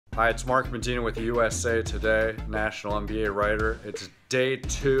Hi, it's Mark Medina with USA Today, national NBA writer. It's day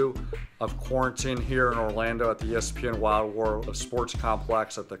 2 of quarantine here in Orlando at the ESPN Wild World of Sports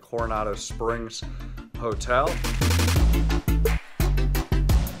Complex at the Coronado Springs Hotel.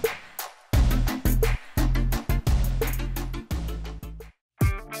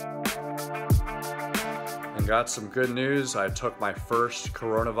 And got some good news. I took my first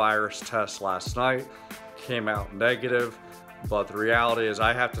coronavirus test last night, came out negative. But the reality is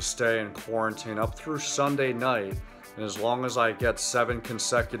I have to stay in quarantine up through Sunday night, and as long as I get 7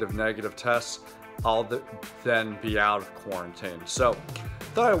 consecutive negative tests, I'll then be out of quarantine. So I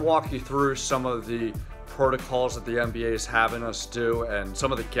thought I'd walk you through some of the protocols that the NBA is having us do and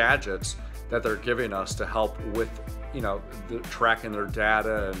some of the gadgets that they're giving us to help with, tracking their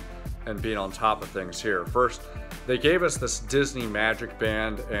data and being on top of things here. First, they gave us this Disney Magic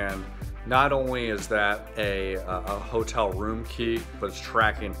Band, and not only is that a hotel room key, but it's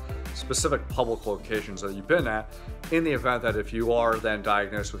tracking specific public locations that you've been at in the event that if you are then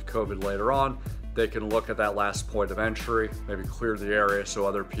diagnosed with COVID later on, they can look at that last point of entry, maybe clear the area so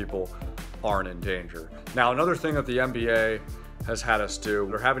other people aren't in danger. Now, another thing that the NBA has had us do,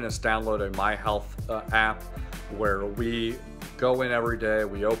 they're having us download a My Health app where we go in every day,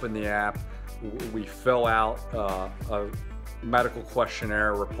 we open the app, we fill out a medical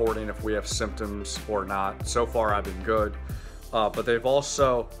questionnaire reporting if we have symptoms or not. So far I've been good, but they've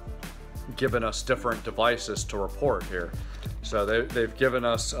also given us different devices to report here. So they've given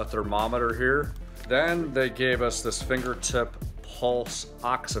us a thermometer here. Then they gave us this fingertip pulse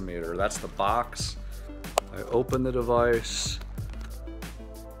oximeter. That's the box. I open the device.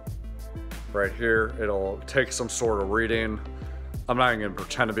 Right here, it'll take some sort of reading. I'm not even gonna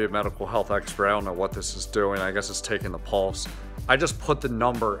pretend to be a medical health expert. I don't know what this is doing. I guess it's taking the pulse. I just put the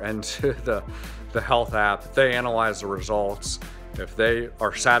number into the health app. They analyze the results. If they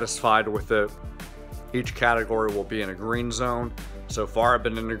are satisfied with it, each category will be in a green zone. So far I've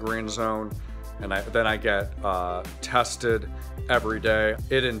been in a green zone, and then I get tested every day.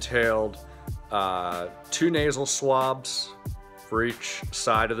 It entailed 2 nasal swabs for each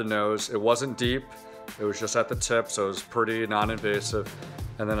side of the nose. It wasn't deep. It was just at the tip, so it was pretty non-invasive.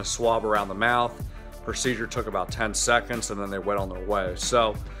 And then a swab around the mouth. Procedure took about 10 seconds, and then they went on their way.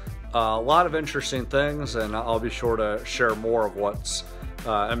 So a lot of interesting things, and I'll be sure to share more of what's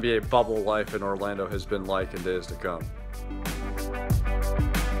NBA bubble life in Orlando has been like in days to come.